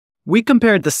We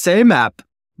compared the same app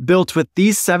built with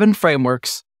these 7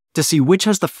 frameworks to see which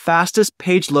has the fastest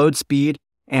page load speed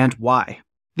and why.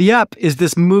 The app is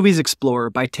this Movies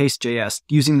Explorer by Taste.js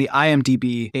using the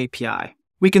IMDb API.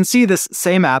 We can see this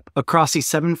same app across these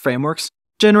 7 frameworks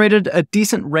generated a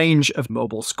decent range of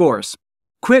mobile scores.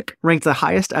 Quick ranked the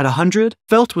highest at 100,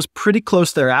 Felt was pretty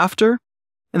close thereafter,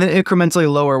 and then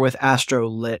incrementally lower with Astro,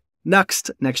 Lit,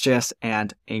 Next, Next.js,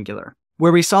 and Angular.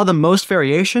 Where we saw the most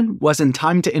variation was in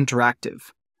time to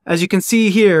interactive. As you can see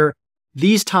here,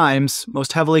 these times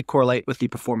most heavily correlate with the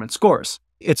performance scores.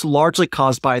 It's largely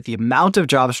caused by the amount of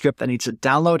JavaScript that needs to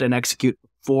download and execute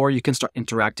before you can start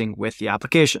interacting with the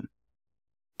application.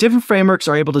 Different frameworks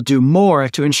are able to do more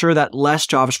to ensure that less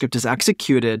JavaScript is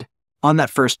executed on that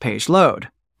first page load.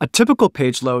 A typical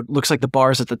page load looks like the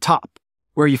bars at the top,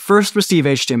 where you first receive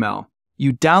HTML,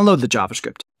 you download the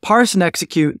JavaScript, parse and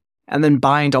execute, and then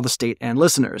bind all the state and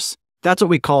listeners. That's what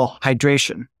we call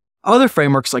hydration. Other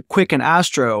frameworks like Quick and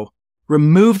Astro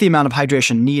remove the amount of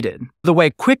hydration needed. The way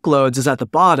Quick loads is at the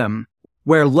bottom,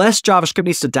 where less JavaScript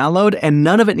needs to download and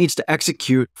none of it needs to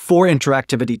execute for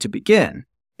interactivity to begin.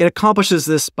 It accomplishes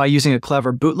this by using a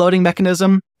clever bootloading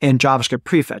mechanism and JavaScript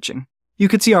prefetching. You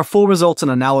can see our full results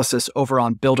and analysis over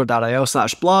on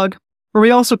Builder.io/blog, where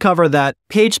we also cover that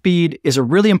page speed is a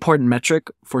really important metric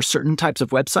for certain types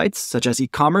of websites, such as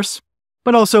e-commerce,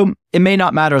 but also it may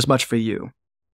not matter as much for you.